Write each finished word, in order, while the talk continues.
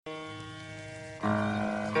Be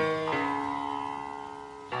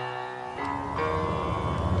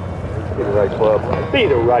the right club. Be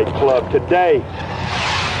the right club today.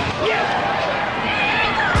 Yes!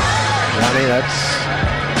 Johnny, that's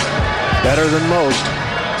better than most.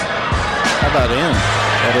 How about in?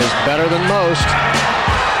 That is better than most.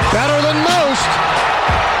 Better than most!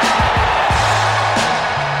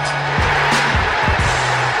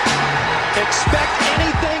 Expect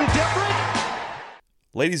anything different?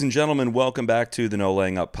 Ladies and gentlemen, welcome back to the No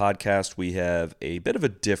Laying Up podcast. We have a bit of a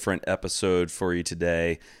different episode for you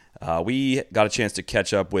today. We got a chance to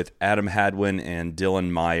catch up with Adam Hadwin and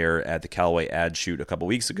Dylan Meyer at the Callaway ad shoot a couple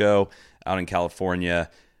weeks ago out in California.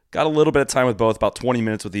 Got a little bit of time with both, about 20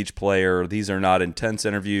 minutes with each player. These are not intense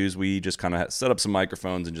interviews. We just kind of set up some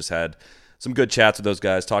microphones and just had some good chats with those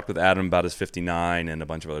guys. Talked with Adam about his 59 and a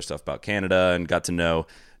bunch of other stuff about Canada, and got to know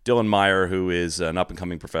Dylan Meyer, who is an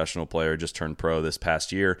up-and-coming professional player, just turned pro this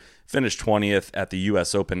past year. Finished 20th at the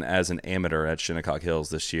U.S. Open as an amateur at Shinnecock Hills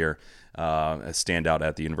this year. A standout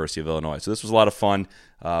at the University of Illinois. So this was a lot of fun.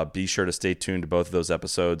 Be sure to stay tuned to both of those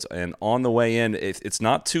episodes. And on the way in, it's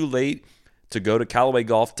not too late to go to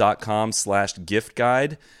CallawayGolf.com/gift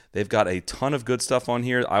guide. They've got a ton of good stuff on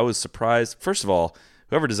here. I was surprised. First of all,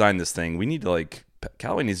 whoever designed this thing, we need to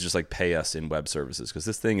Callaway needs to just pay us in web services, because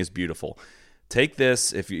this thing is beautiful. Take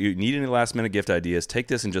this, if you need any last minute gift ideas, take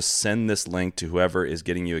this and just send this link to whoever is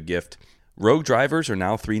getting you a gift. Rogue drivers are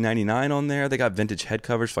now $3.99 on there. They got vintage head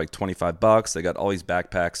covers for $25. They got all these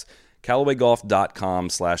backpacks.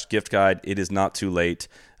 CallawayGolf.com/gift guide. It is not too late,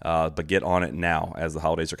 but get on it now as the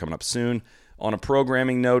holidays are coming up soon. On a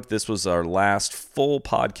programming note, this was our last full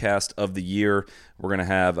podcast of the year. We're going to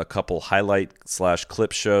have a couple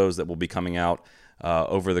highlight/clip shows that will be coming out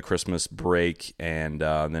over the Christmas break, and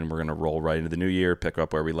then we're going to roll right into the new year, pick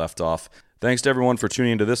up where we left off. Thanks to everyone for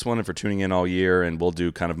tuning into this one and for tuning in all year, and we'll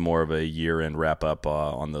do kind of more of a year-end wrap-up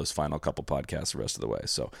on those final couple podcasts the rest of the way.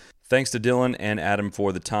 So thanks to Dylan and Adam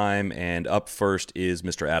for the time, and up first is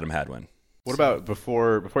Mr. Adam Hadwin. What about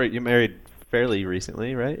before you married fairly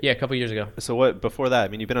recently, right? Yeah, a couple years ago. So what before that? I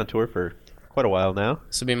mean, you've been on tour for quite a while now.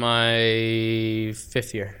 This will be my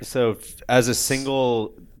fifth year. So as a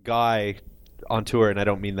single guy on tour, and I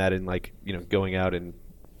don't mean that in going out and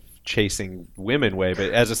chasing women way,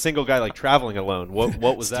 but as a single guy traveling alone, what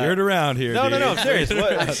was that? Steer it around here. No, I'm serious.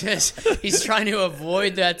 What? He's trying to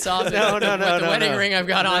avoid that topic. No, with the wedding ring I've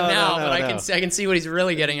got on now, but I can see what he's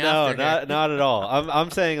really getting after. No, not at all.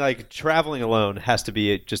 I'm saying traveling alone has to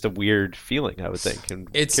be just a weird feeling, I would think. And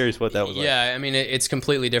curious what that was like. Yeah, I mean it's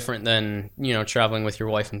completely different than traveling with your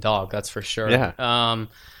wife and dog. That's for sure. Yeah.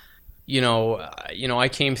 I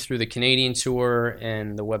came through the Canadian tour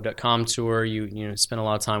and the Web.com tour. You spent a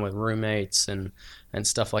lot of time with roommates and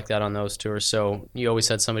stuff like that on those tours. So you always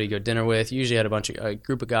had somebody to go dinner with. You usually had a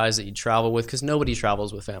group of guys that you travel with, because nobody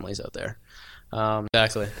travels with families out there.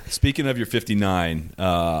 Exactly. Speaking of your 59,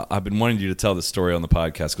 I've been wanting you to tell this story on the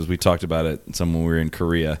podcast, because we talked about it when we were in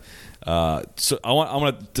Korea. So I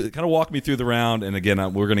want to kind of walk me through the round, and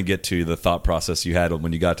again, we're going to get to the thought process you had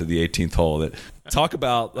when you got to the 18th hole. Talk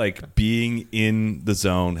about being in the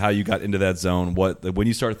zone, how you got into that zone, when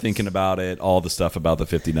you start thinking about it, all the stuff about the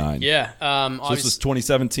 59. Yeah. So this was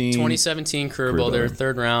 2017. 2017 Career Builder,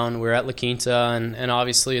 third round. We're at La Quinta, and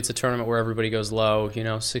obviously it's a tournament where everybody goes low.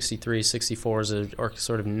 63, 64s are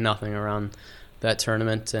sort of nothing around that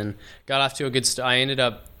tournament, and got off to a good start. I ended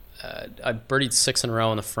up I birdied 6 in a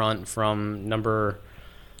row in the front from number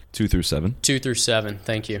 2 through 7. 2 through 7.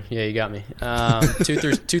 Thank you. Yeah, you got me. 2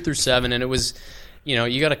 through 7, and it was,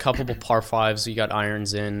 you got a couple of par fives, you got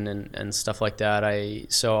irons in and stuff like that. I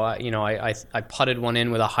putted one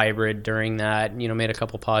in with a hybrid during that. Made a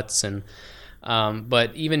couple putts, and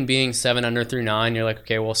but even being 7 under through 9, you're like,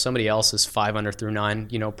 okay, well, somebody else is 5 under through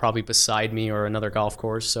 9, probably beside me or another golf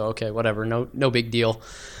course. So okay, whatever, no big deal.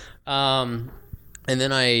 And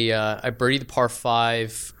then I birdied the par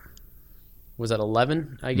 5. Was that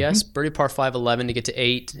 11? I guess birdied par 5 11 to get to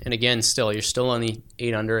 8, and again, you're still only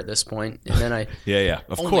 8 under at this point. And then I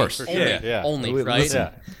of course, only right. Listen,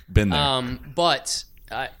 been there. But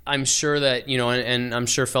I'm sure that and I'm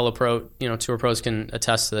sure fellow tour pros can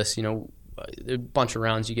attest to this. A bunch of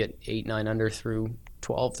rounds you get 8, 9 under through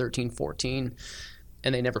 12, 13, 14.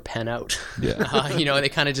 And they never pan out. Yeah. They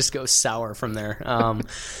kind of just go sour from there.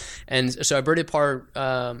 And so I birdied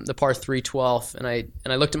the par 3 12th, and I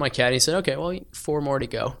looked at my caddy and he said, okay, well, 4 more to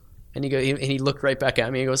go. And he looked right back at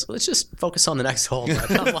me. He goes, let's just focus on the next hole.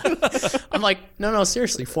 I'm like, no,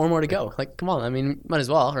 seriously, 4 more to go. Come on, I mean, might as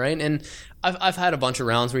well, right? And I've had a bunch of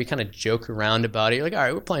rounds where you kind of joke around about it. You're like, all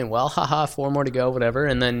right, we're playing well, haha, 4 more to go, whatever.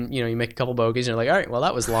 And then you make a couple bogeys, and you're like, all right, well,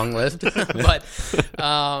 that was long lived. But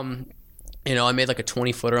I made like a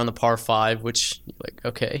 20-footer on the par 5, which like,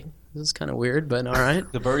 okay, this is kind of weird, but all right.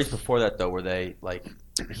 The birdies before that, though, were they like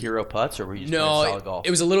hero putts, or were you just playing solid golf?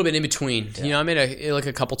 It was a little bit in between. Yeah. I made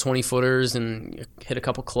a couple 20-footers and hit a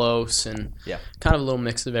couple close and kind of a little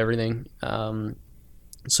mix of everything.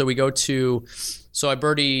 So I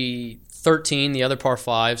birdie 13, the other par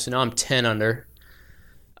 5, so now I'm 10 under.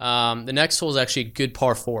 The next hole is actually a good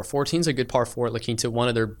par 4. 14 is a good par 4, looking to one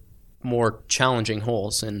of their more challenging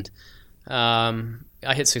holes, and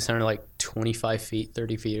I hit 600 like 25 feet,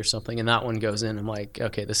 30 feet or something, and that one goes in. I'm like,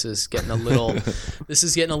 okay, this is getting a little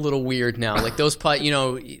weird now. Like those putt,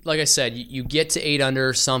 like I said, you get to 8 under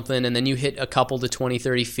or something, and then you hit a couple to 20,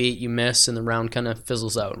 30 feet, you miss, and the round kind of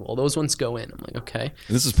fizzles out. Well, those ones go in. I'm like, okay.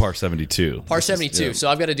 And this is par 72. Par 72, so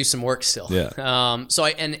I've got to do some work still. Yeah. So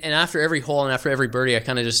and after every hole and after every birdie, I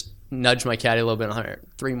kind of just nudge my caddy a little bit. All right,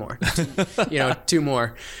 3 more, 2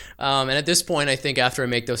 more. And at this point, I think after I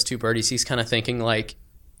make those 2 birdies, he's kind of thinking like,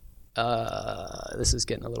 this is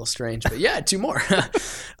getting a little strange, but yeah, 2 more.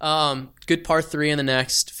 Good par 3 in the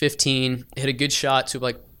next 15. Hit a good shot to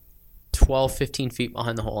like 12, 15 feet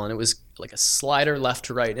behind the hole, and it was like a slider left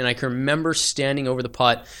to right. And I can remember standing over the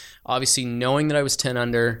putt, obviously knowing that I was 10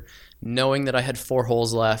 under, knowing that I had 4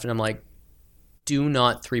 holes left, and I'm like, do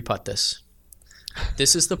not 3-putt this.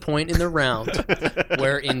 This is the point in the round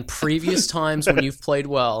where in previous times when you've played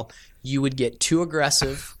well, you would get too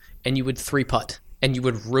aggressive and you would 3-putt and you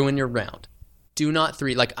would ruin your round. Do not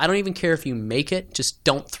 3. Like, I don't even care if you make it, just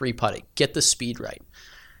don't 3-putt it. Get the speed right.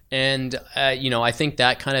 And, I think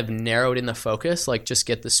that kind of narrowed in the focus, like just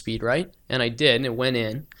get the speed right. And I did, and it went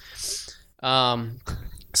in.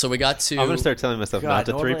 So we got to... I'm going to start telling myself not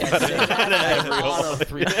to 3-putt. Auto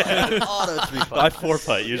 3-putt. I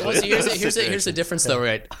 4-putt usually. Well, so here's the difference, though,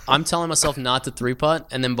 right? I'm telling myself not to 3-putt,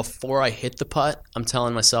 and then before I hit the putt, I'm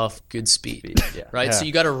telling myself good speed. Right? Yeah. So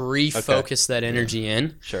you got to refocus that energy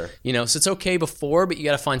in. Sure. So it's okay before, but you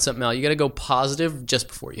got to find something else. You got to go positive just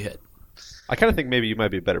before you hit. I kind of think maybe you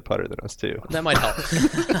might be a better putter than us, too. That might help.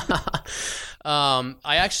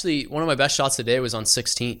 I actually, one of my best shots today was on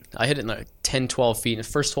 16. I hit it in like 10, 12 feet. And the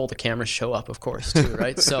first hole, the cameras show up, of course, too,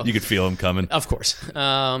 right? So you could feel them coming. Of course.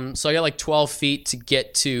 So I got like 12 feet to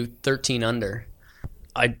get to 13 under.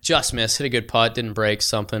 I just missed, hit a good putt, didn't break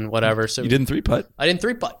something, whatever. So you didn't 3-putt? I didn't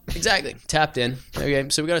 3-putt. Exactly. Tapped in. Okay,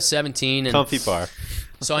 so we got a 17. And comfy par.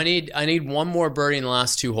 So I need 1 more birdie in the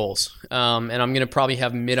last 2 holes. And I'm going to probably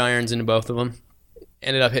have mid-irons into both of them.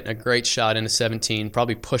 Ended up hitting a great shot into 17.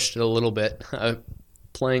 Probably pushed it a little bit.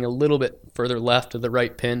 Playing a little bit further left of the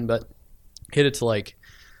right pin, but hit it to like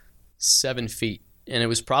 7 feet. And it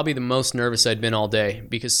was probably the most nervous I'd been all day,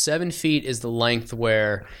 because 7 feet is the length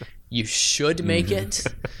where you should make it,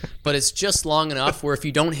 but it's just long enough where if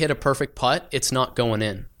you don't hit a perfect putt, it's not going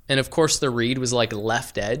in. And of course the read was like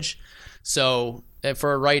left edge. So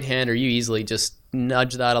for a right-hander, you easily just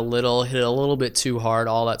nudge that a little, hit it a little bit too hard,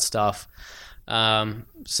 all that stuff.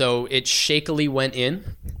 So it shakily went in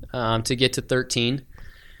to get to 13.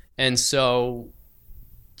 And so,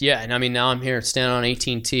 yeah, and I mean, now I'm here standing on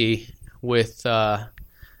 18T with at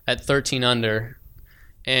 13 under.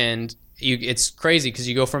 And it's crazy because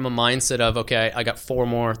you go from a mindset of, okay, I got 4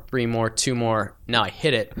 more, 3 more, 2 more. Now I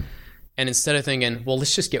hit it. And instead of thinking, well,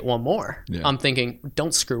 let's just get 1 more, I'm thinking,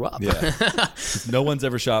 don't screw up. Yeah. No one's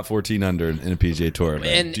ever shot 14 under in a PGA Tour. Do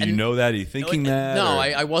you know that? Are you thinking that? No,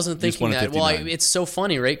 I wasn't thinking that. Well, it's so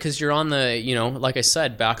funny, right? Because you're on the, like I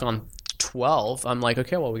said, back on 12, I'm like,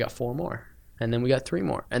 okay, well, we got 4 more. And then we got 3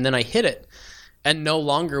 more. And then I hit it. And no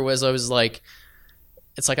longer was I was like,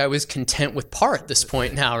 it's like I was content with par at this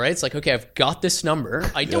point now, right? It's like, okay, I've got this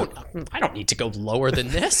number. I don't need to go lower than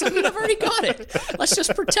this. I mean, I've already got it. Let's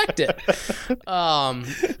just protect it.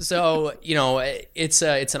 So, it's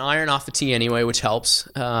an iron off the tee anyway, which helps.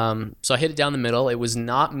 So I hit it down the middle. It was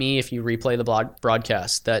not me, if you replay the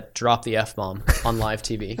broadcast, that dropped the F-bomb on live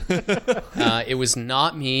TV. It was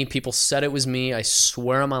not me. People said it was me. I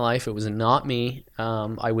swear on my life, it was not me.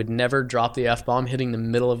 I would never drop the F-bomb hitting the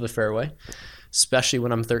middle of the fairway, especially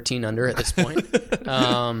when I'm 13 under at this point.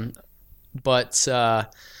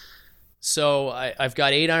 So I've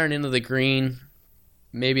got 8 iron into the green,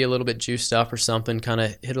 maybe a little bit juiced up or something, kind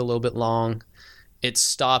of hit a little bit long. It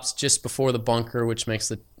stops just before the bunker, which makes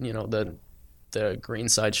the green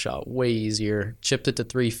side shot way easier. Chipped it to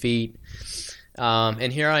 3 feet.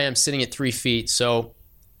 And here I am sitting at 3 feet. So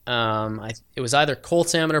it was either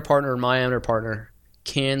Colt's amateur partner or my amateur partner,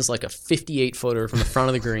 cans like a 58-footer from the front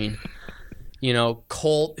of the green.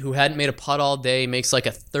 Colt, who hadn't made a putt all day, makes like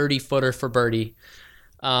a 30-footer for birdie.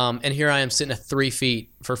 And here I am sitting at 3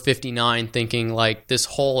 feet for 59 thinking like this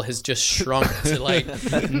hole has just shrunk to like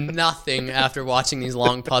nothing after watching these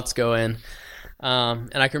long putts go in.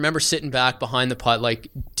 And I can remember sitting back behind the putt like,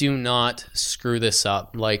 do not screw this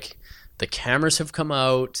up. Like the cameras have come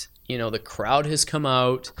out, the crowd has come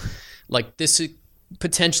out. Like this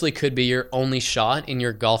potentially could be your only shot in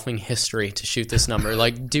your golfing history to shoot this number.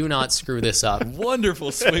 Like, do not screw this up.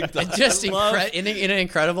 Wonderful swing thought. Just isn't it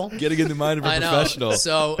incredible? Getting in the mind of a professional.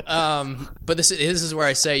 So, but this is where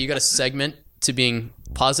I say you got to segment to being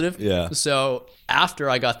positive. Yeah. So after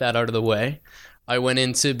I got that out of the way, I went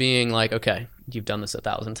into being like, okay, you've done this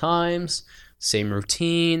 1,000 times. Same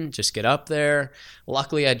routine, just get up there.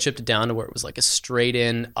 Luckily, I chipped it down to where it was like a straight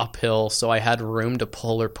in uphill, so I had room to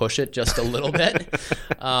pull or push it just a little bit.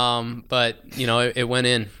 But it went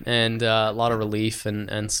in, and a lot of relief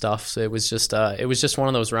and stuff. So it was just one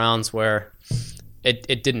of those rounds where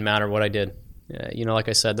it didn't matter what I did. Like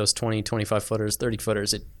I said, those 20, 25 footers, 30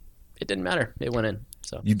 footers, it didn't matter. It went in.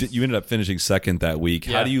 So you ended up finishing second that week.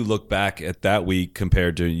 Yeah. How do you look back at that week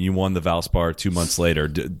compared to you won the Valspar 2 months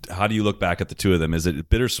later? How do you look back at the two of them? Is it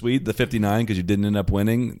bittersweet, the 59, because you didn't end up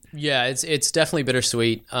winning? Yeah, it's definitely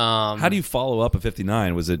bittersweet. How do you follow up a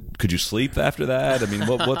 59? Could you sleep after that? I mean,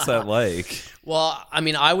 what's that like? Well, I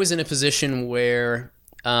mean, I was in a position where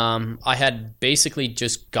I had basically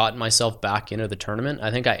just gotten myself back into the tournament.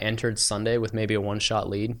 I think I entered Sunday with maybe a 1-shot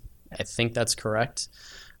lead. I think that's correct.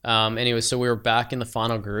 Anyway, so we were back in the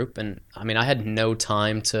final group, and I mean, I had no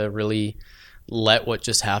time to really let what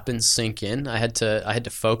just happened sink in. I had to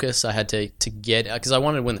focus. I had to get, because I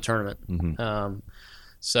wanted to win the tournament. Mm-hmm.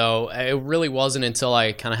 So it really wasn't until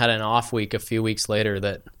I kind of had an off week a few weeks later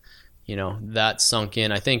that, that sunk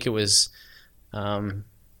in. I think it was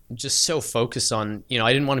just so focused on,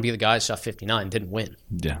 I didn't want to be the guy that shot 59, didn't win.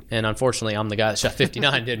 Yeah. And unfortunately, I'm the guy that shot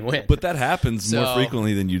 59, didn't win. But that happens more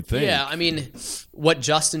frequently than you'd think. Yeah, I mean, what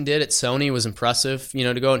Justin did at Sony was impressive.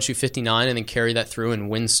 To go out and shoot 59 and then carry that through and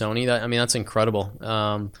win Sony, that's incredible.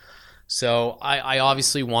 So I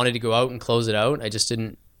obviously wanted to go out and close it out. I just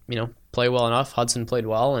didn't, play well enough. Hudson played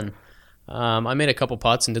well, and I made a couple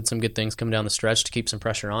putts and did some good things coming down the stretch to keep some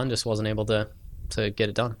pressure on. Just wasn't able to get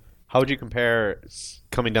it done. How would you compare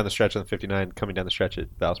coming down the stretch on the 59, coming down the stretch at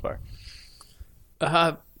Valspar?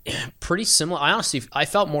 Pretty similar. I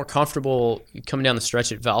felt more comfortable coming down the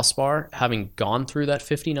stretch at Valspar, having gone through that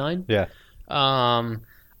 59. Yeah.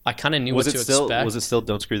 I kind of knew what to expect. Was it still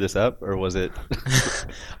don't screw this up, or was it?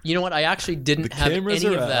 You know what? I actually didn't have any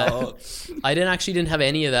of that. I didn't have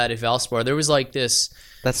any of that at Valspar. There was like this.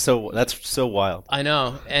 That's so wild. I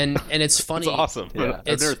know, and it's funny. It's awesome. Yeah.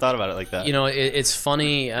 I've never thought about it like that. It's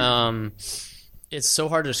funny. It's so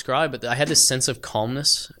hard to describe, but I had this sense of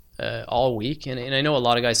calmness all week, and I know a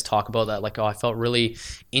lot of guys talk about that, like, I felt really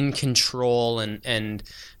in control and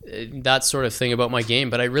that sort of thing about my game,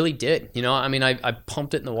 but I really did. I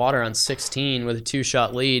pumped it in the water on 16 with a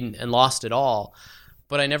 2-shot lead and lost it all,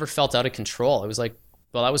 but I never felt out of control. It was like,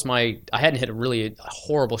 well, I hadn't hit a really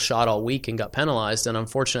horrible shot all week and got penalized, and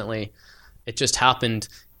unfortunately, it just happened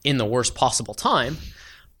in the worst possible time.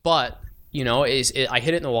 But I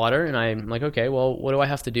hit it in the water, and I'm like, okay, well, what do I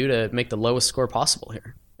have to do to make the lowest score possible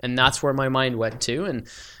here? And that's where my mind went to, and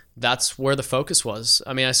that's where the focus was.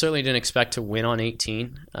 I mean, I certainly didn't expect to win on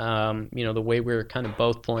 18. The way we were kind of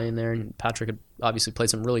both playing there, and Patrick had obviously played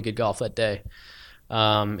some really good golf that day.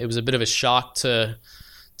 It was a bit of a shock to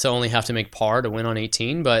only have to make par to win on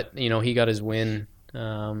 18, but he got his win.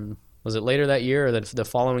 Was it later that year or the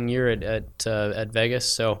following year at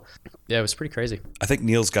Vegas? So yeah, it was pretty crazy. I think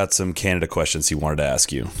Neil's got some Canada questions he wanted to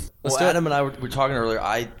ask you. Well, Adam and I were talking earlier.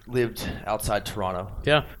 I lived outside Toronto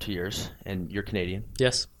for 2 years, and you're Canadian.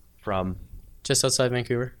 Yes. From? Just outside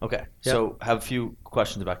Vancouver. Okay. Yeah. So I have a few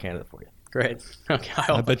questions about Canada for you. Great. Okay.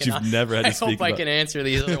 I bet you've never had to speak about. I hope I can answer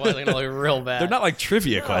these, otherwise I'm going to look real bad. They're not like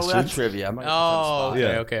trivia questions. Not trivia. I'm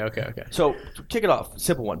Okay. So to kick it off,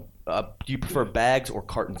 simple one. Do you prefer bags or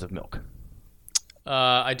cartons of milk?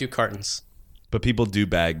 I do cartons. But people do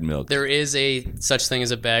bagged milk. There is such thing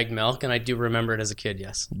as a bagged milk, and I do remember it as a kid,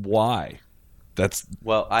 yes. Why? We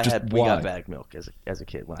got bagged milk as a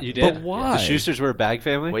kid. You did? But why? The Schusters were a bag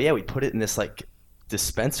family? Well, yeah, we put it in this like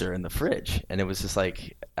dispenser in the fridge, and it was just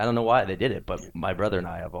like, I don't know why they did it, but my brother and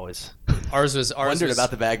I have always wondered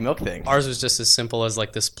about the bagged milk thing. Ours was just as simple as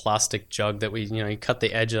like this plastic jug that we, you cut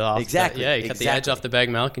the edge off. Exactly. You cut the edge off the bagged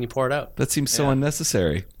milk and you pour it out. That seems so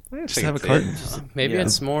unnecessary. Just have a carton. Maybe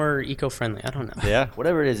it's more eco-friendly. I don't know. Yeah,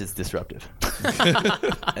 whatever it is, it's disruptive.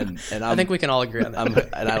 and I think we can all agree on that.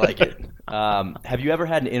 And I like it. Have you ever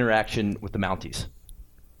had an interaction with the Mounties?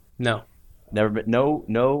 No. Never been.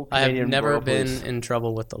 No. I have Canadian never Royal been Police? in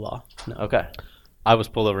trouble with the law. No. Okay. I was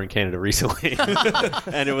pulled over in Canada recently,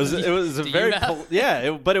 and it was a very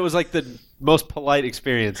but it was like the most polite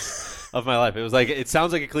experience of my life. It was like, it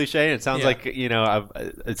sounds like a cliche, and it sounds like,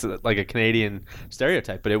 it's like a Canadian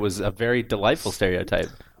stereotype, but it was a very delightful stereotype.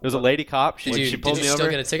 It was a lady cop. She pulled me over. Did you still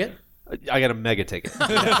get a ticket? I got a mega ticket,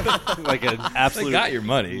 like an absolute. They got your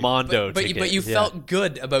money, Mondo ticket. But you felt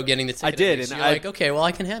good about getting the ticket. I did, and you're like, okay, well,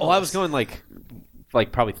 I can handle. I was going like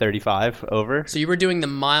probably 35 over. So you were doing the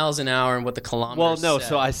miles an hour and what the kilometers. Well, no.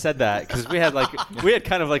 So I said that because we had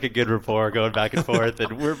kind of like a good rapport going back and forth,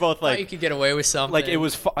 and we were both like, you could get away with something. Like it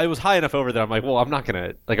was high enough over that I'm like, well, I'm not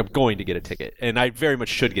gonna I'm going to get a ticket, and I very much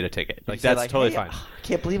should get a ticket. Like that's totally fine. I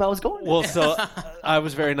can't believe I was going there. Well, so I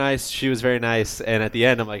was very nice. She was very nice, and at the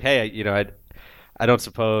end, I'm like, hey, I don't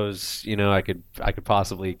suppose I could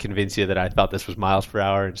possibly convince you that I thought this was miles per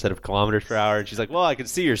hour instead of kilometers per hour. And she's like, well, I can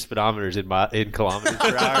see your speedometers in kilometers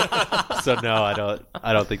per hour. So no, I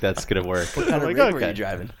don't think that's gonna work. What kind of rig were you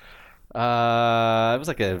driving? It was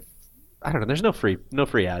like I don't know. There's no free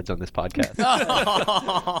ads on this podcast.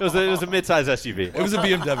 It was a mid-size SUV. It was a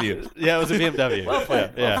BMW. Yeah, it was a BMW. Well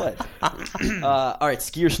played. All right,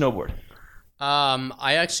 ski or snowboard?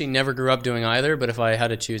 I actually never grew up doing either, but if I had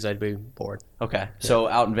to choose, I'd be bored. Okay. So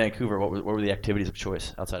out in Vancouver, what were the activities of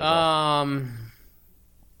choice outside of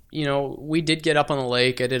golf? We did get up on the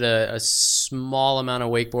lake. I did a small amount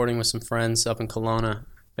of wakeboarding with some friends up in Kelowna.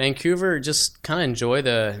 Vancouver, just kind of enjoy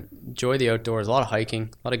the outdoors. A lot of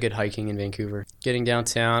hiking, a lot of good hiking in Vancouver. Getting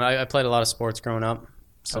downtown. I played a lot of sports growing up,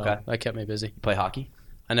 so that kept me busy. You play hockey?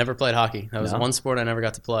 I never played hockey. That was one sport I never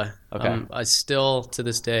got to play. Okay. I still, to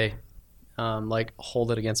this day,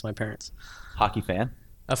 hold it against my parents. Hockey fan?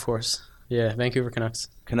 Of course. Yeah, Vancouver Canucks.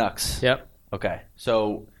 Canucks. Yep. Okay.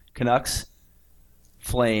 So Canucks,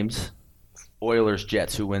 Flames, Oilers,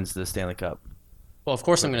 Jets. Who wins the Stanley Cup? Well, of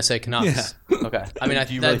course I'm going to say Canucks. Yeah. Okay. I mean,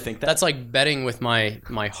 do you really think that? That's like betting with my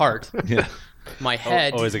heart. Yeah. My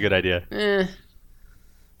head. Always a good idea.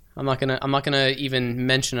 I'm not gonna even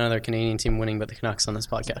mention another Canadian team winning but the Canucks on this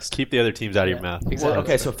podcast. Keep the other teams out of your mouth. Exactly. Well,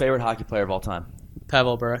 okay, so favorite hockey player of all time?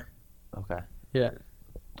 Pavel Bure. Okay. Yeah.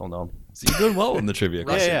 Don't know him. So you're doing well in the trivia.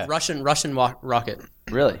 Russian Rocket.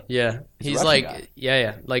 Really? Yeah. He's like guy.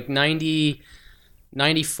 Yeah. Like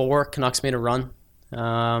 94 Canucks made a run.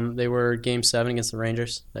 They were Game 7 against the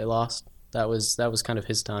Rangers. They lost. That was kind of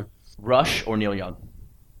his time. Rush or Neil Young?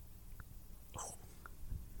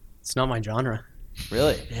 It's not my genre.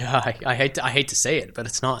 Really? Yeah, I hate to say it, but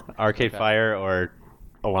it's not. Arcade Fire or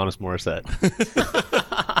Alanis Morissette?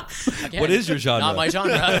 Again, what is your genre? Not my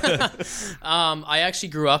genre. I actually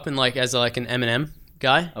grew up as an Eminem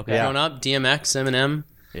guy. Okay. Growing up, DMX, Eminem.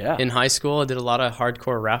 Yeah. In high school, I did a lot of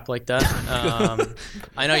hardcore rap like that.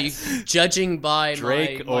 I know you, judging by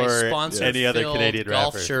Drake my or sponsor any other Canadian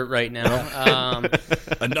golf rapper. Shirt right now.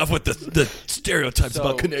 Enough with the stereotypes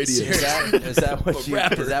about Canadians. Is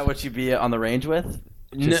that what you'd be on the range with?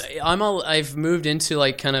 No, I've moved into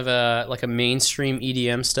kind of a mainstream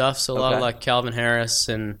EDM stuff. So a lot of Calvin Harris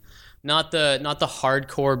and not the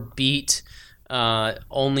hardcore beat.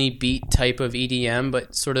 Only beat type of EDM,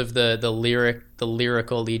 but sort of the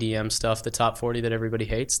lyrical EDM stuff, the top 40 that everybody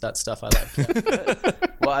hates. That stuff I like. Yeah.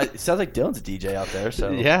 Well, it sounds like Dylan's a DJ out there.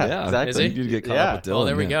 So yeah, exactly. Is he? You need to get caught up with Dylan. Well,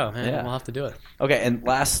 there we go. Yeah. We'll have to do it. Okay, and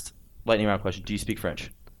last lightning round question: do you speak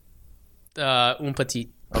French? Un petit.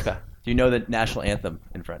 Okay. Do you know the national anthem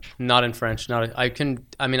in French? Not in French.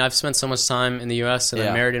 I've spent so much time in the U.S. and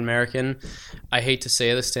I'm married an American. I hate to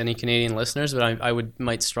say this to any Canadian listeners, but I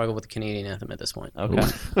might struggle with the Canadian anthem at this point. Okay.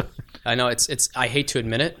 I know it's. I hate to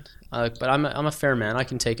admit it, but I'm a fair man. I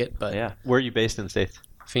can take it. But yeah. Where are you based in the States?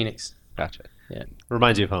 Phoenix. Gotcha. Yeah.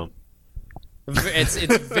 Reminds you of home. It's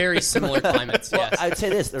very similar climates. Well, yes. I'd say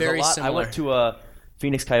this. There's very a lot. similar. I went to a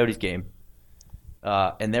Phoenix Coyotes game,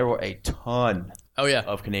 and there were a ton.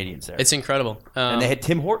 Of Canadians there. It's incredible. And they had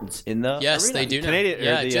Tim Hortons in the yes, arena. they do.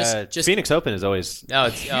 The Phoenix Open is always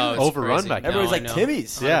it's overrun crazy. by everybody's like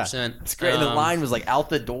Timmy's. 100%. Yeah, it's great. And the line was out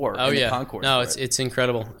the door in the concourse. No, it's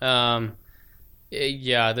incredible. I've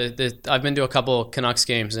been to a couple Canucks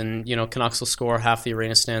games, and Canucks will score, half the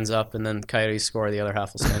arena stands up, and then Coyotes score, the other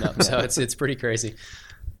half will stand up. So it's pretty crazy.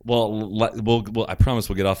 Well, I promise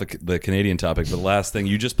we'll get off the Canadian topic. But the last thing,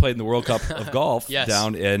 you just played in the World Cup of Golf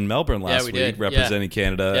down in Melbourne last week, did. representing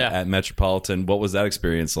Canada at Metropolitan. What was that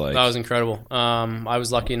experience like? That was incredible. I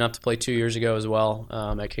was lucky enough to play 2 years ago as well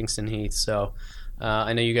at Kingston Heath. So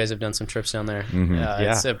I know you guys have done some trips down there. Mm-hmm.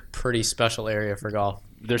 It's a pretty special area for golf.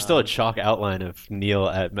 There's still a chalk outline of Neil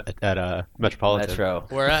at Metropolitan. Metro.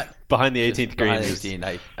 Where at? Behind the 18th green. Behind the 18,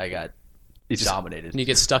 I got He dominated. And you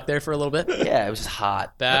get stuck there for a little bit? Yeah, it was just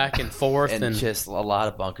hot. Back and forth. and just a lot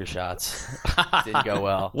of bunker shots. Didn't go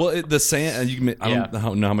well. Well, the sand, I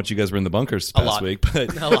don't know how much you guys were in the bunkers past week,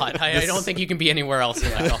 but a lot. I don't think you can be anywhere else in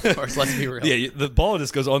that golf course, let's be real. Yeah, the ball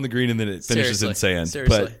just goes on the green and then it finishes in sand.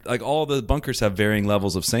 Seriously. But like all the bunkers have varying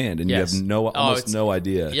levels of sand, and you have almost no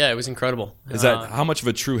idea. Yeah, it was incredible. Is that how much of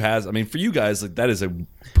a true hazard? I mean, for you guys, like that is a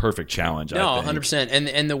perfect challenge. No, I think.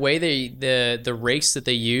 100%. And the way the rakes that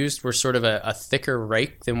they used were sort of a thicker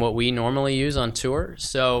rake than what we normally use on tour.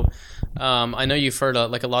 So I know you've heard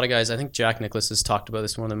like a lot of guys. I think Jack Nicklaus has talked about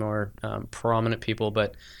this, one of the more prominent people,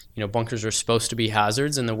 but. Bunkers are supposed to be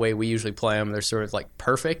hazards, and the way we usually play them, they're sort of like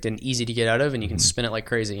perfect and easy to get out of, and you can spin it like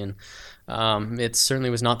crazy. And it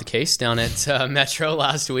certainly was not the case down at Metro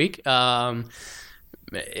last week. I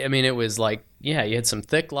mean, it was like, you had some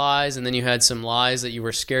thick lies, and then you had some lies that you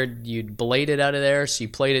were scared you'd blade it out of there, so you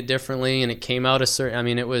played it differently, and it came out a certain. I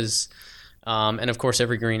mean, it was. And of course,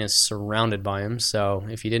 every green is surrounded by them. So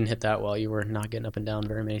if you didn't hit that well, you were not getting up and down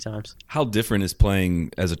very many times. How different is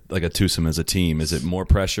playing as a twosome as a team? Is it more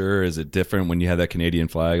pressure? Is it different when you have that Canadian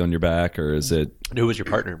flag on your back, or is it? Who was your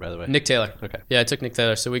partner, by the way? Nick Taylor. Okay. Yeah, I took Nick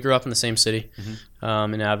Taylor. So we grew up in the same city,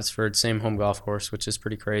 in Abbotsford, same home golf course, which is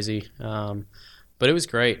pretty crazy. But it was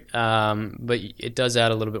great. But it does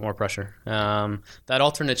add a little bit more pressure. That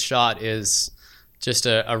alternate shot is just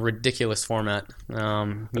a ridiculous format.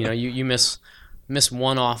 You miss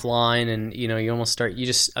one offline, and you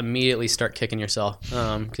just immediately start kicking yourself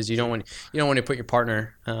because you don't want to put your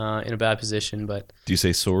partner in a bad position. But do you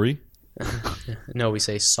say sorry? No, we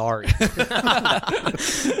say sorry.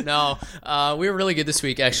 No, we were really good this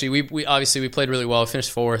week. Actually, we obviously played really well. We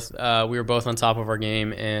finished fourth. We were both on top of our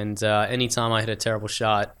game, and anytime I hit a terrible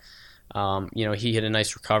shot. He hit a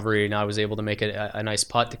nice recovery, and I was able to make a nice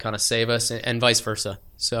putt to kind of save us, and vice versa.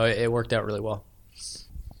 So it worked out really well.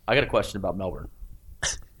 I got a question about Melbourne.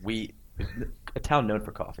 A town known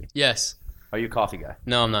for coffee. Yes. Are you a coffee guy?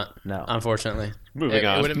 No, I'm not. No. Unfortunately. Moving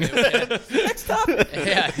on. Next topic.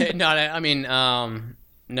 Yeah. No, I mean,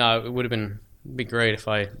 no, it would have be great if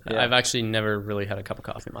I've actually never really had a cup of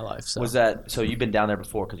coffee in my life. So. Was that so? You've been down there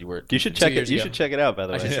before because you were. You should check it. You should check it out. By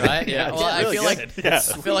the way, I should try it. Yeah. Well, really I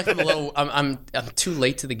feel like I'm a little. I'm too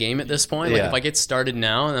late to the game at this point. Like if I get started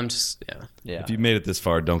now, and I'm just If you made it this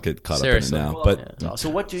far, don't get caught Seriously. up in it now. Well, but so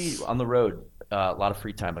what do you on the road? A lot of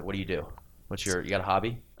free time. Like what do you do? You got a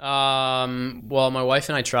hobby? Well, my wife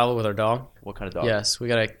and I travel with our dog. What kind of dog? Yes,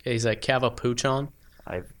 he's a Cavapoochon.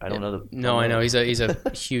 I don't know No, I know he's a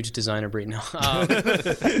huge designer breed. No,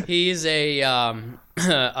 he's a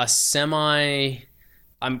semi.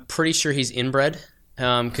 I'm pretty sure he's inbred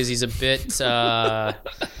because he's a bit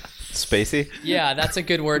spacey. Yeah, that's a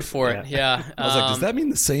good word for it. Yeah, I was like, does that mean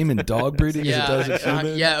the same in dog breeding as it does in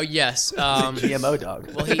human? Yes. GMO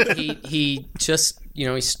dog. Well, he just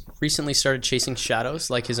he's recently started chasing shadows,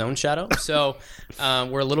 like his own shadow. So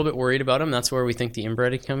we're a little bit worried about him. That's where we think the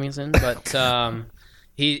inbred comes in, but.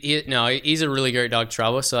 He's a really great dog to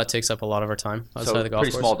travel with, so that takes up a lot of our time outside the golf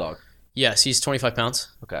course. Pretty small dog. Yes, he's 25 pounds.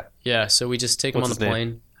 Okay. Yeah, so we just take him on the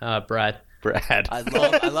plane. Brad.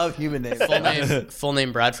 I love human names. Full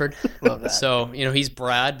name Bradford. Love that. So he's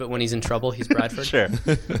Brad, but when he's in trouble, he's Bradford. Sure.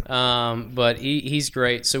 But he's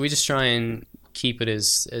great. So we just try and keep it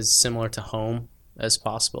as similar to home as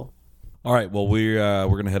possible. All right, well we're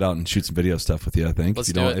gonna head out and shoot some video stuff with you. I think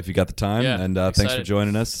if you got the time, and thanks for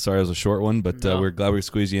joining us. Sorry it was a short one, but we're glad we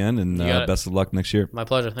squeezed you in, and best of luck next year. My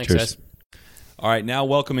pleasure. Thanks, guys. All right, now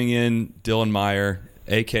welcoming in Dylan Meyer,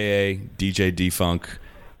 aka DJ D-Funk.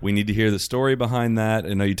 We need to hear the story behind that.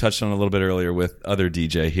 I know you touched on it a little bit earlier with other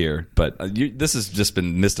DJ here, but this has just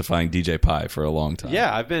been mystifying DJ Pie for a long time.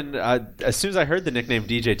 Yeah, I've been. As soon as I heard the nickname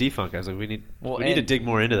DJ D-Funk, I was like, we need to dig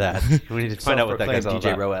more into that. We need to find out what that guy's all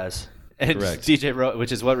DJ about. Roaz. And correct. DJ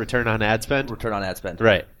which is what, return on ad spend? Return on ad spend.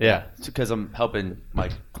 Right, yeah. Because I'm helping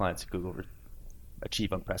my clients Google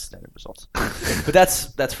achieve unprecedented results. But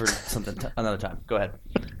that's for another time. Go ahead.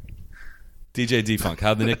 DJ D-Funk,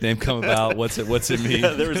 how'd the nickname come about? What's it mean?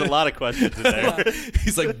 There was a lot of questions in there.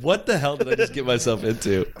 He's like, what the hell did I just get myself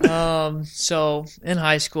into? So in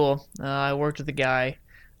high school, I worked with a guy.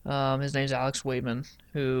 His name's Alex Waitman,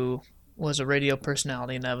 who was a radio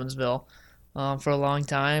personality in Evansville for a long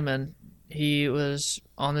time, and he was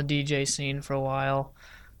on the DJ scene for a while.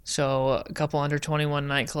 So a couple under 21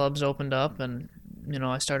 nightclubs opened up, and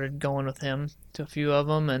I started going with him to a few of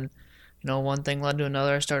them, and one thing led to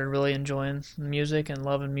another. I started really enjoying music and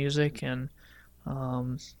loving music, and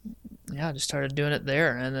I just started doing it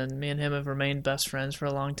there. And then me and him have remained best friends for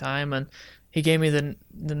a long time. And he gave me the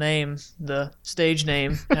name, the stage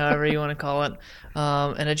name, however you want to call it,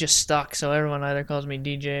 and it just stuck. So everyone either calls me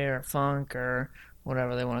DJ or Funk or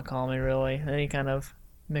whatever they want to call me, really. Any kind of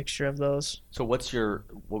mixture of those. So what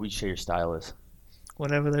would you say your style is?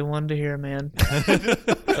 Whatever they wanted to hear, man.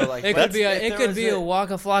 So like, it could be a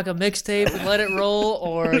Waka Flocka mixtape and let it roll,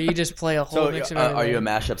 or you just play a whole mix of everything. Are you a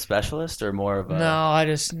mashup specialist or more of a... I'm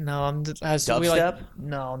dubstep?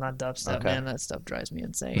 No, not dubstep, okay. Man. That stuff drives me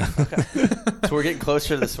insane. Okay. So we're getting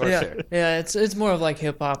closer to the source here. Yeah, it's more of like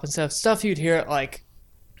hip hop and stuff you'd hear at like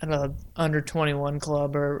at a under 21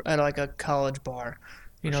 club or at like a college bar.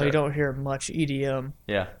 You don't hear much EDM.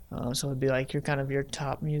 Yeah. So it'd be like your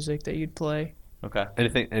top music that you'd play. Okay.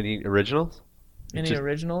 Any originals?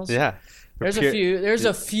 Originals? Yeah. There's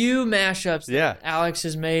a few mashups that Alex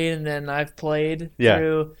has made and then I've played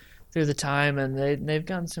through the time, and they've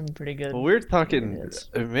gotten some pretty good. Well, we're talking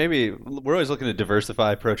maybe we're always looking to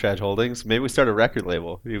diversify Pro Trad Holdings. Maybe we start a record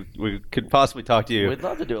label. We could possibly talk to you. We'd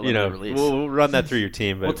love to do a limited release. We'll run that through your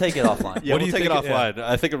team. But we'll take it offline. Yeah, we'll take it offline.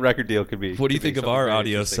 I think a record deal could be. What do you think of our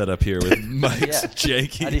audio setup here with mics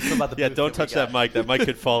shaking? How do you feel about the don't touch that mic. That mic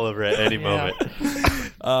could fall over at any moment.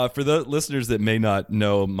 For the listeners that may not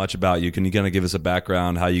know much about you, can you kind of give us a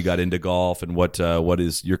background, how you got into golf, and what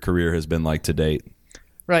is your career has been like to date?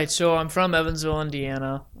 Right, so I'm from Evansville,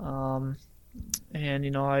 Indiana, and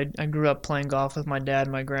I grew up playing golf with my dad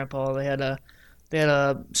and my grandpa. They had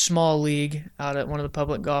a small league out at one of the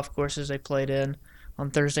public golf courses they played in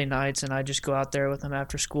on Thursday nights, and I just go out there with them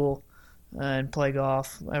after school and play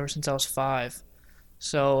golf ever since I was 5.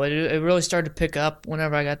 So it really started to pick up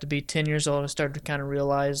whenever I got to be 10 years old. I started to kind of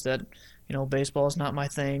realize that baseball is not my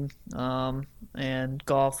thing, and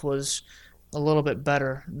golf was a little bit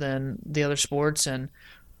better than the other sports. And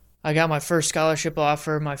I got my first scholarship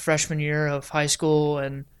offer my freshman year of high school,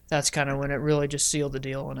 and that's kind of when it really just sealed the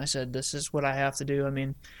deal. And I said, this is what I have to do. I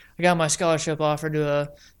mean, I got my scholarship offer to a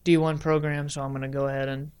D1 program, so I'm going to go ahead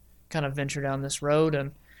and kind of venture down this road.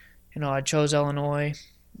 And, I chose Illinois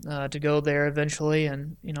to go there eventually,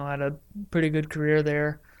 and, I had a pretty good career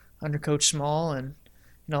there under Coach Small, and,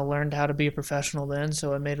 learned how to be a professional then,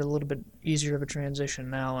 so it made it a little bit easier of a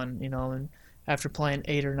transition now. And, after playing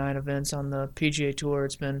 8 or 9 events on the PGA Tour,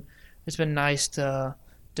 it's been nice to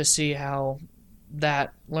see how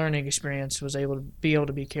that learning experience was able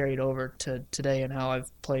to be carried over to today, and how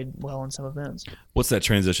I've played well in some events. What's that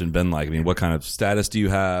transition been like? I mean, what kind of status do you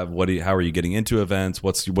have? How are you getting into events?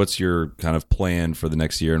 What's your kind of plan for the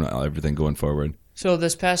next year and everything going forward? So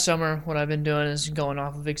this past summer, what I've been doing is going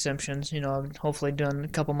off of exemptions. I've hopefully done a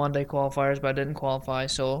couple Monday qualifiers, but I didn't qualify.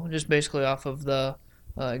 So just basically off of the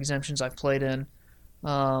exemptions I've played in.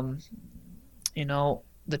 The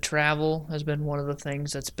travel has been one of the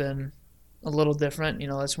things that's been a little different.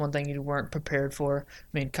 That's one thing you weren't prepared for. I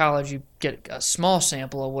mean, college, you get a small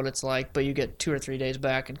sample of what it's like, but you get 2 or 3 days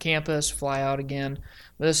back in campus, fly out again.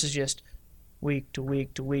 But this is just week to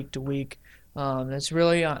week to week to week. It's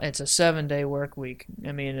really it's a 7-day work week.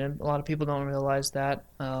 I mean, a lot of people don't realize that.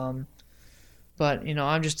 But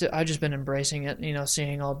I've just been embracing it.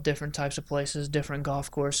 Seeing all different types of places, different golf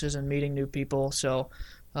courses, and meeting new people. So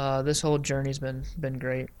this whole journey's been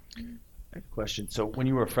great. Question. So when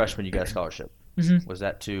you were a freshman, you got a scholarship. Mm-hmm. Was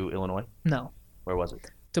that to Illinois? No. Where was it?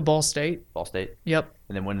 To Ball State. Ball State? Yep.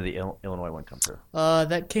 And then when did the Illinois one come through?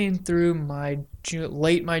 That came through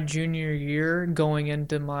late my junior year, going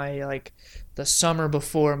into the summer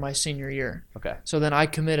before my senior year. Okay. So then I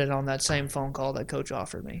committed on that same phone call that Coach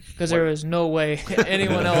offered me, because there was no way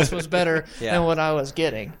anyone else was better than what I was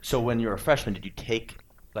getting. So when you were a freshman, did you take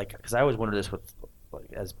because I always wonder this with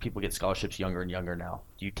as people get scholarships younger and younger now,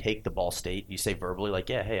 do you take the Ball State? You say verbally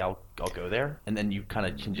hey, I'll go there, and then you kind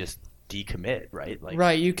of can just decommit, right?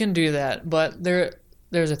 Right, you can do that, but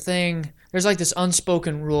there's a thing. There's this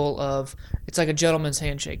unspoken rule of it's like a gentleman's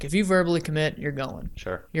handshake. If you verbally commit, you're going.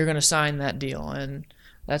 Sure. You're going to sign that deal, and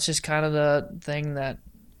that's just kind of the thing that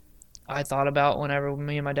I thought about whenever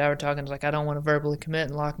me and my dad were talking. It's I don't want to verbally commit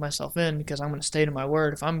and lock myself in, because I'm going to stay to my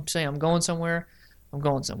word. If I'm saying I'm going somewhere, I'm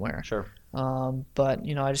going somewhere. Sure. But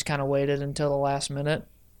I just kind of waited until the last minute,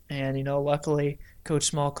 and luckily Coach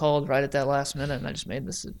Small called right at that last minute, and I just made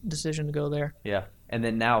this decision to go there. Yeah. And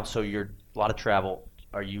then now, so you're a lot of travel.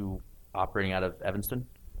 Are you operating out of Evansville?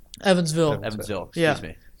 Evansville. Excuse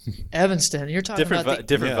me. Evanston. You're talking about the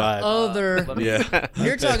different vibe. other. Yeah.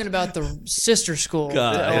 You're talking about the sister school.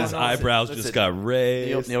 God, his Illinois. eyebrows just got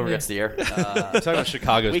raised. Neil regrets the air. I'm talking about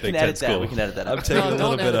Chicago's we Big can Ten edit that. school. We can edit that. I'm out. taking No, a little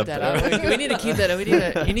don't bit edit up that there. out. We need to keep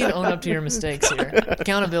that. You need to own up to your mistakes here.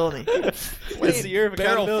 Accountability. It's the year of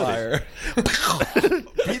Barrel accountability. fire.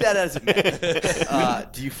 Be that as it may.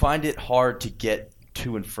 Do you find it hard to get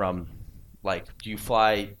to and from? Like, do you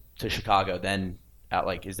fly to Chicago, then out?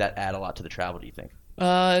 Like, is that add a lot to the travel? Do you think?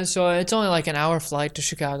 So it's only like an hour flight to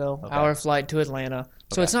Chicago, hour flight to Atlanta.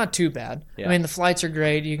 So it's not too bad. Yeah. I mean, the flights are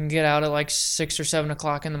great. You can get out at like 6 or 7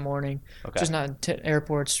 o'clock in the morning. Okay. Just not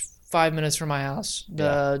airport's 5 minutes from my house.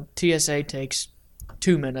 The TSA takes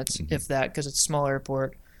 2 minutes, if that, because it's a small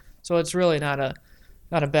airport. So it's really not a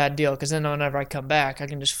bad deal. Because then whenever I come back, I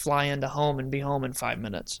can just fly into home and be home in 5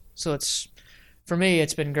 minutes. So for me,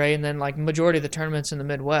 it's been great. And then like majority of the tournaments in the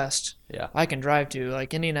Midwest, I can drive to.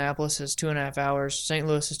 Like Indianapolis is 2.5 hours, St.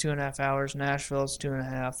 Louis is 2.5 hours, Nashville is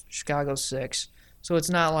 2.5, Chicago's 6. So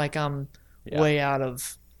it's not like I'm way out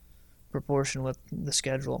of proportion with the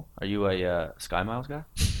schedule. Are you a Sky Miles guy?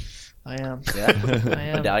 I am. Yeah. I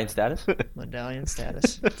am. Medallion status? Medallion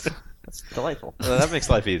status. That's delightful. Well, that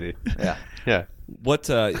makes life easy. Yeah. Yeah. What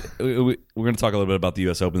we're going to talk a little bit about the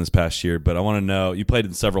U.S. Open this past year, but I want to know, you played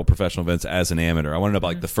in several professional events as an amateur. I want to know about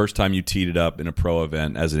like the first time you teed it up in a pro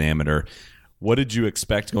event as an amateur. What did you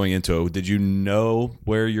expect going into it? Did you know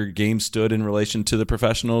where your game stood in relation to the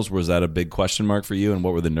professionals? Was that a big question mark for you, and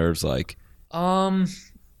what were the nerves like?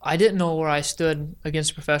 I didn't know where I stood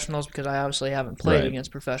against professionals because I obviously haven't played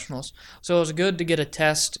against professionals. So it was good to get a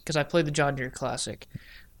test because I played the John Deere Classic.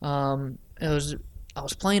 I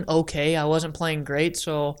was playing okay. I wasn't playing great,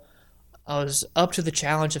 so I was up to the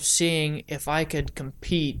challenge of seeing if I could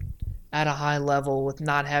compete at a high level with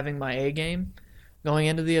not having my A game going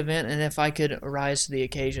into the event, and if I could rise to the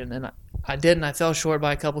occasion. And I did, and I fell short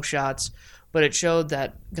by a couple shots, but it showed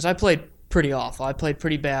that because I played pretty awful. I played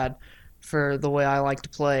pretty bad for the way I like to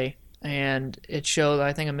play, and it showed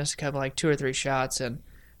I think I missed a couple, like 2 or 3 shots, and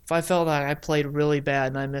if I felt like I played really bad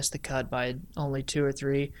and I missed the cut by only 2 or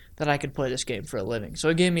 3, that I could play this game for a living. So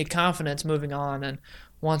it gave me confidence moving on, and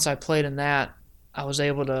once I played in that, I was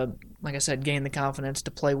able to, like I said, gain the confidence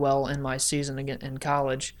to play well in my season in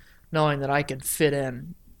college, knowing that I could fit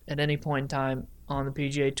in at any point in time on the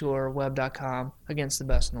PGA Tour, web.com, against the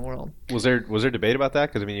best in the world. Was there debate about that?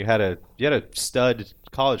 Because I mean, you had a stud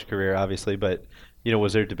college career, obviously, but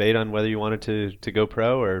was there debate on whether you wanted to go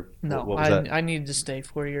pro or no? What was that? I needed to stay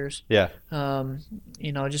 4 years. Yeah.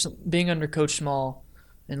 Just being under Coach Small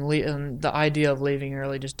and the idea of leaving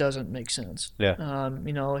early just doesn't make sense. Yeah.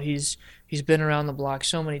 He's been around the block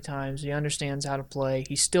so many times. He understands how to play.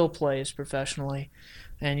 He still plays professionally.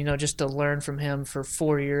 And, just to learn from him for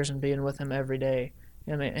 4 years and being with him every day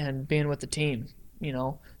and being with the team,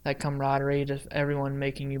 that camaraderie, to everyone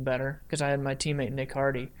making you better. Because I had my teammate Nick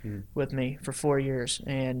Hardy with me for 4 years.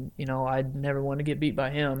 And, I'd never want to get beat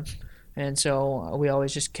by him. And so we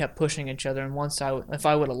always just kept pushing each other. And if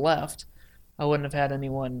I would have left, I wouldn't have had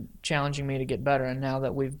anyone challenging me to get better. And now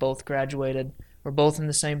that we've both graduated, we're both in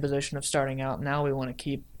the same position of starting out. Now we want to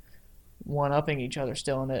keep one-upping each other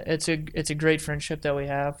still, and it's a great friendship that we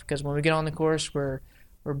have because when we get on the course we're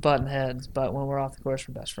butting heads, but when we're off the course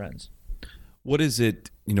we're best friends. What is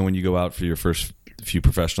it, when you go out for your first few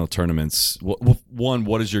professional tournaments?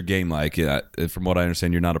 What is your game like? From what I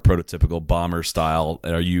understand, you're not a prototypical bomber style.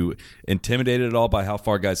 Are you intimidated at all by how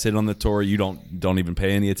far guys hit on the tour? You don't even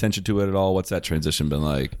pay any attention to it at all? What's that transition been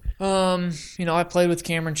like? I played with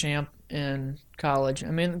Cameron Champ in college.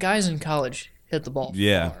 I mean, guys in college hit the ball.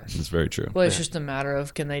 Yeah, far. that's very true. Well, it's just a matter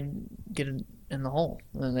of can they get it in the hole,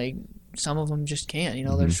 and some of them just can't.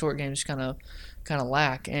 Their short games kind of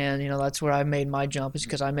lack, and that's where I made my jump, is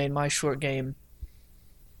because I made my short game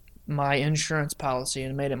my insurance policy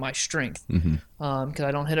and made it my strength, because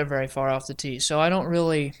I don't hit it very far off the tee. So I don't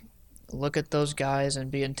really look at those guys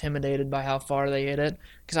and be intimidated by how far they hit it,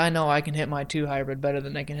 because I know I can hit my 2 hybrid better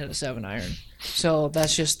than they can hit a 7-iron. So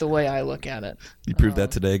that's just the way I look at it. You proved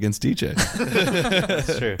that today against DJ.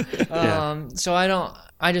 That's true. So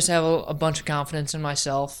I just have a bunch of confidence in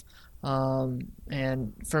myself,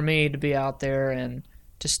 and for me to be out there and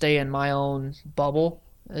to stay in my own bubble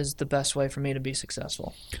is the best way for me to be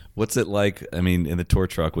successful. What's it like, in the tour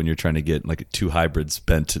truck when you're trying to get like 2 hybrids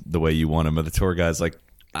bent the way you want them, and the tour guy's like,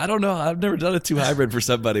 I don't know, I've never done a 2 hybrid for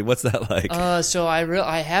somebody. What's that like? So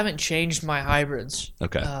I haven't changed my hybrids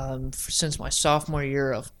since my sophomore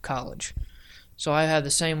year of college. So I have the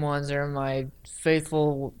same ones. They're my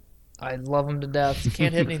faithful. I love them to death.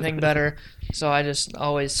 Can't hit anything better. So I just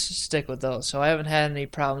always stick with those. So I haven't had any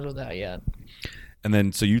problems with that yet. And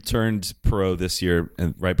then, so you turned pro this year,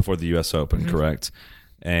 and right before the U.S. Open, correct?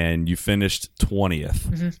 And you finished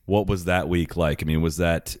 20th. What was that week like? I mean, was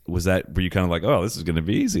that were you kind of like, oh, this is going to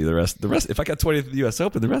be easy? The rest, if I got 20th at the U.S.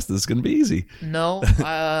 Open, the rest of this is going to be easy. No,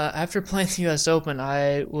 after playing the U.S. Open,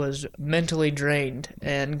 I was mentally drained,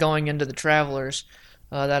 and going into the Travelers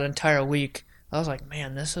that entire week, I was like,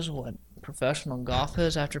 man, this is what professional golf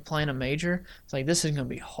is after playing a major. It's like, this is going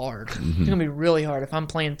to be hard. It's going to be really hard if I'm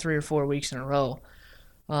playing 3 or 4 weeks in a row.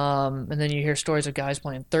 And then you hear stories of guys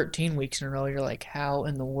playing 13 weeks in a row. You're like, how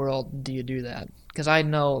in the world do you do that? Because I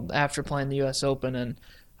know after playing the U.S. Open, and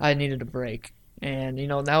I needed a break. And,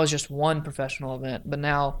 that was just one professional event. But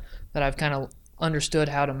now that I've kind of understood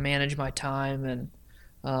how to manage my time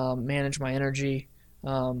and manage my energy,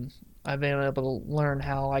 I've been able to learn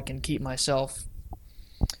how I can keep myself,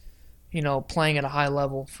 playing at a high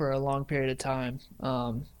level for a long period of time.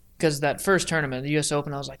 Because that first tournament, the U.S.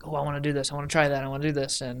 Open, I was like, oh, I want to do this. I want to try that. I want to do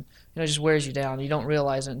this. And, it just wears you down. You don't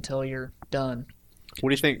realize it until you're done. What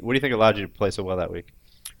do you think allowed you to play so well that week?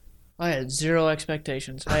 I had zero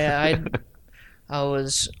expectations. I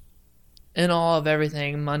was in awe of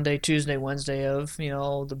everything Monday, Tuesday, Wednesday of,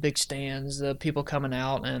 the big stands, the people coming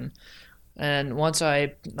out. And once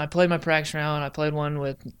I played my practice round, I played one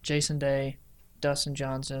with Jason Day, Dustin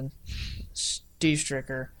Johnson, Steve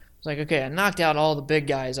Stricker. It's like, okay, I knocked out all the big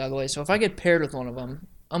guys out of the way, so if I get paired with one of them,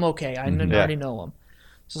 I'm okay. I already know them.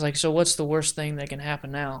 So it's like, so what's the worst thing that can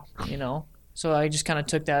happen now, So I just kind of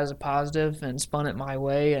took that as a positive and spun it my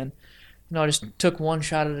way, and, I just took one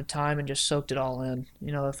shot at a time and just soaked it all in.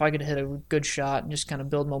 If I could hit a good shot and just kind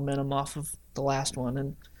of build momentum off of the last one,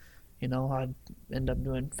 and, I'd end up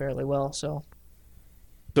doing fairly well, so.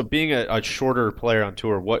 So being a shorter player on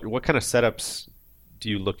tour, what kind of setups do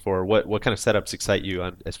you look for? What kind of setups excite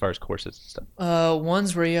you as far as courses and stuff?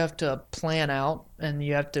 Ones where you have to plan out and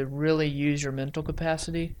you have to really use your mental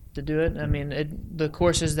capacity to do it. I mean, the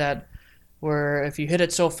courses where if you hit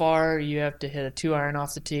it so far, you have to hit a 2-iron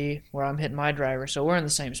off the tee, where I'm hitting my driver, so we're in the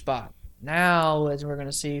same spot. Now is we're going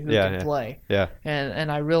to see who can play. Yeah.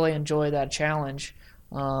 And I really enjoy that challenge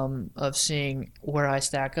of seeing where I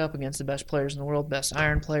stack up against the best players in the world, best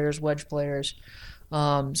iron players, wedge players.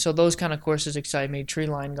 So those kind of courses excite me. Tree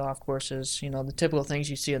line golf courses, the typical things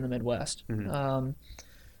you see in the Midwest.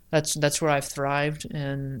 That's where I've thrived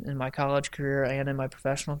in my college career and in my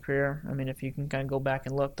professional career. I mean, if you can kind of go back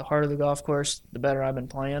and look, the harder the golf course, the better I've been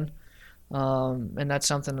playing. And that's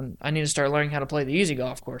something I need to start learning how to play the easy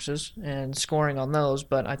golf courses and scoring on those.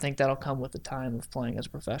 But I think that'll come with the time of playing as a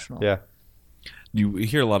professional. Yeah. You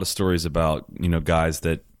hear a lot of stories about, guys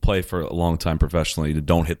that play for a long time professionally that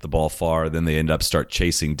don't hit the ball far, then they end up start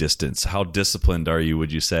chasing distance. How disciplined are you,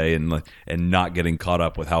 would you say, and not getting caught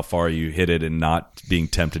up with how far you hit it and not being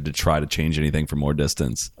tempted to try to change anything for more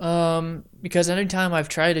distance? Because anytime I've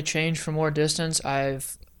tried to change for more distance,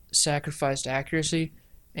 I've sacrificed accuracy.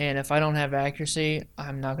 And if I don't have accuracy,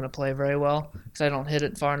 I'm not going to play very well because I don't hit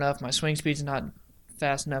it far enough. My swing speed's not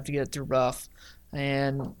fast enough to get it through rough.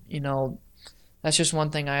 And, that's just one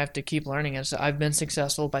thing I have to keep learning. Is I've been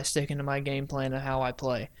successful by sticking to my game plan and how I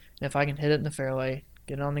play. And if I can hit it in the fairway,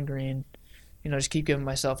 get it on the green, just keep giving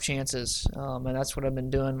myself chances. And that's what I've been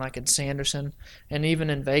doing, like in Sanderson and even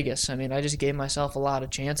in Vegas. I mean, I just gave myself a lot of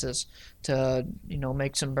chances to,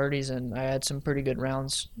 make some birdies, and I had some pretty good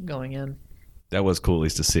rounds going in. That was cool, at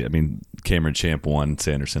least to see. I mean, Cameron Champ won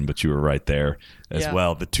Sanderson, but you were right there as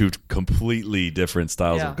well. The two completely different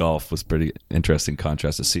styles of golf was pretty interesting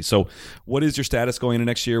contrast to see. So, what is your status going into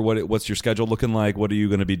next year? What's your schedule looking like? What are you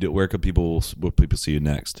going to be doing? Where will people see you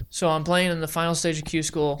next? So, I'm playing in the final stage of Q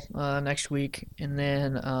School next week, and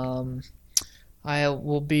then I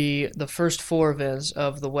will be the first 4 events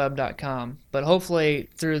of the web.com. But hopefully,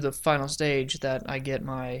 through the final stage, that I get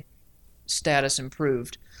my status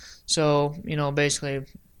improved. So, basically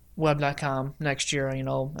web.com next year, and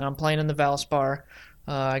I'm playing in the Valspar.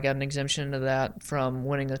 I got an exemption into that from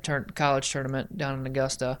winning the college tournament down in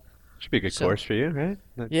Augusta. Should be a good course for you, right?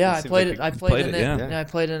 Yeah, I played it. I played in it. Yeah, I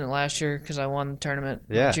played in it last year because I won the tournament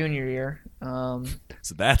junior year.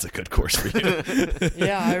 So that's a good course for you.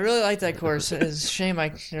 Yeah, I really like that course. It's a shame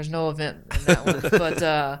there's no event in that one,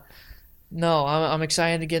 but no, I'm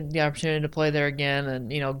excited to get the opportunity to play there again,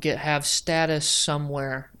 and have status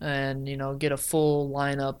somewhere, and get a full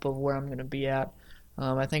lineup of where I'm going to be at.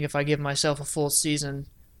 I think if I give myself a full season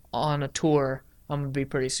on a tour, I'm going to be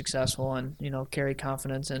pretty successful and carry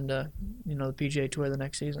confidence into the PGA Tour the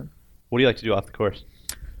next season. What do you like to do off the course?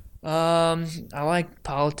 I like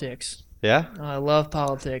politics. Yeah? I love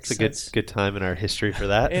politics. It's a good time in our history for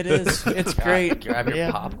that. It is. It's great. Grab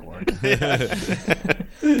your popcorn.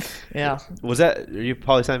 Yeah. Are you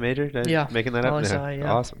poli-sci major? Yeah. Making that up? Poli-sci,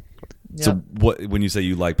 yeah. Awesome. So what? When you say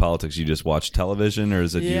you like politics, you just watch television, or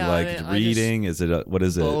is it you like reading? Is it what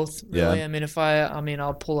is it? Both. Really. Yeah. I mean,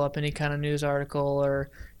 I'll pull up any kind of news article or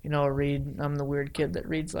read. I'm the weird kid that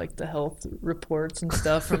reads like the health reports and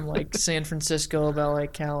stuff from like San Francisco about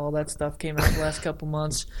like how all that stuff came out the last couple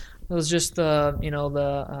months. It was just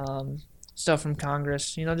the stuff from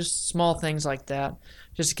Congress. Just small things like that,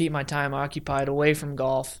 just to keep my time occupied away from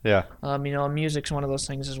golf. Yeah. Music's one of those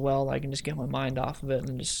things as well. I can just get my mind off of it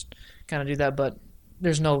and just kind of do that. But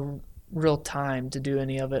there's no real time to do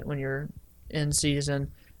any of it when you're in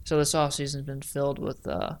season. So this off season's been filled with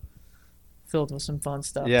some fun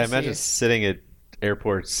stuff. Yeah, imagine sitting at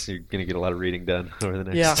airports. You're gonna get a lot of reading done over the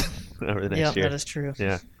next year. Yeah, that is true.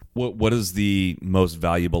 Yeah. What is the most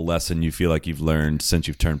valuable lesson you feel like you've learned since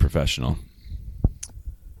you've turned professional?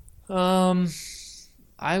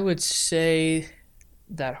 I would say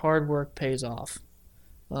that hard work pays off.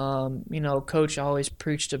 Coach always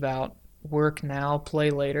preached about work now,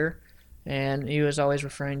 play later, and he was always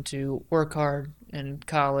referring to work hard in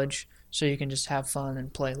college so you can just have fun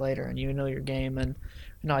and play later and you know your game. And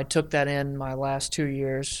I took that in my last 2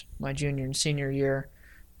 years, my junior and senior year,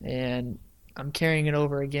 and I'm carrying it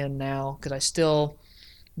over again now because I still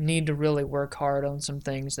need to really work hard on some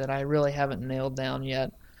things that I really haven't nailed down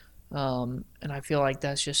yet. And I feel like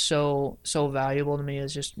that's just so valuable to me,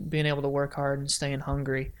 is just being able to work hard and staying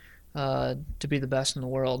hungry to be the best in the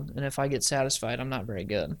world. And if I get satisfied, I'm not very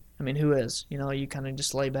good. I mean, who is? You kind of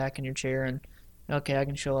just lay back in your chair and, okay, I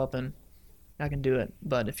can show up and I can do it.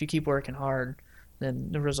 But if you keep working hard,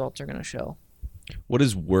 then the results are going to show. What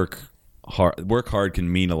is work hard? Work hard can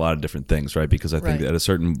mean a lot of different things, right? Because I think at a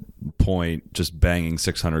certain point, just banging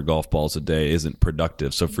 600 golf balls a day isn't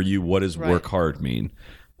productive. So for you, what does work hard mean?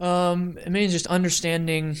 It means just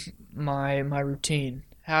understanding my routine.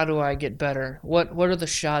 How do I get better? What are the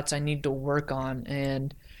shots I need to work on?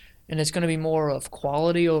 And it's going to be more of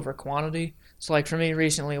quality over quantity. So like for me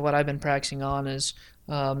recently, what I've been practicing on is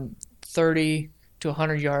 30 to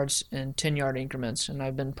 100 yards in 10-yard increments. And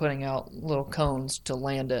I've been putting out little cones to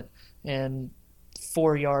land it, and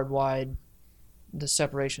 4-yard wide the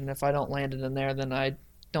separation. If I don't land it in there, then I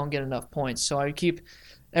don't get enough points. So I keep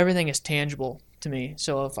everything is tangible to me.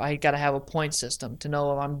 So if I got to have a point system to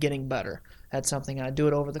know if I'm getting better at something, and I do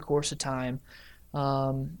it over the course of time.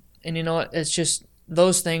 And it's just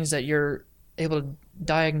those things that you're able to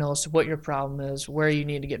diagnose what your problem is, where you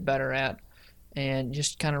need to get better at, and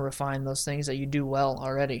just kind of refine those things that you do well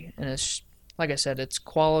already. And it's, like I said, it's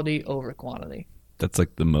quality over quantity. That's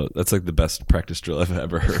like the best practice drill I've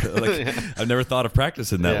ever heard. I've never thought of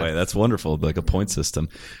practice in that way. That's wonderful, like a point system.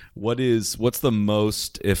 What's the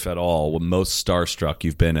most, if at all, most starstruck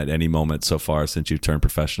you've been at any moment so far since you've turned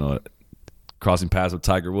professional? Crossing paths with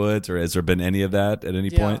Tiger Woods, or has there been any of that at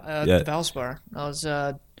any point? Valspar. I was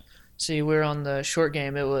we were on the short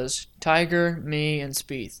game. It was Tiger, me, and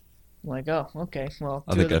Spieth. I'm like, oh, okay. Well,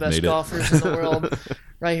 two of the best golfers in the world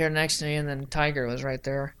right here next to me, and then Tiger was right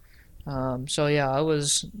there. That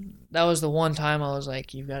was the one time I was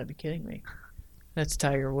like, you've got to be kidding me. That's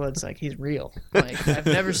Tiger Woods. Like, he's real. Like, I've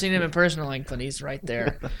never seen him in person, but he's right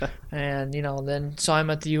there. And, then saw him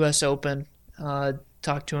at the U.S. Open,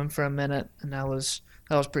 talked to him for a minute, and that was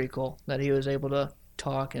pretty cool that he was able to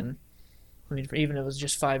talk. And, I mean, even if it was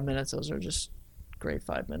just 5 minutes, those are just great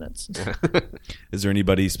 5 minutes. Is there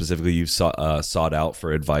anybody specifically you've sought out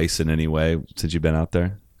for advice in any way since you've been out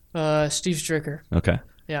there? Steve Stricker. Okay.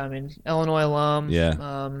 Yeah, I mean, Illinois alum.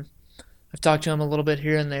 Yeah. I've talked to him a little bit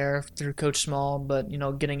here and there through Coach Small, but,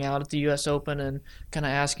 getting out at the U.S. Open and kind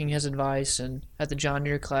of asking his advice, and at the John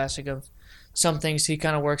Deere Classic of some things he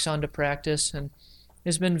kind of works on to practice, and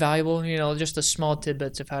it's been valuable, just the small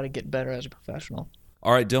tidbits of how to get better as a professional.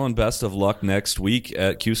 All right, Dylan, best of luck next week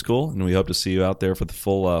at Q School, and we hope to see you out there for the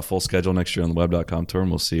full schedule next year on the web.com tour, and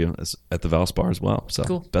we'll see you at the Valspar as well. So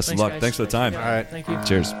cool. Best of luck. Guys. Thanks for the time. All right. Thank you.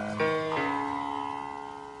 Cheers.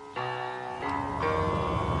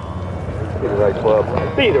 Be the right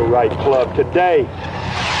club. Be the right club today.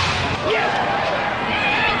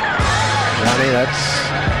 Johnny, that's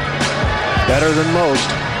better than most.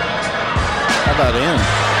 How about in?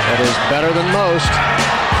 That is better than most.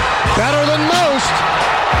 Better than most.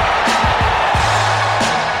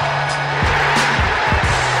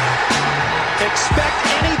 Expect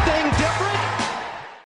anything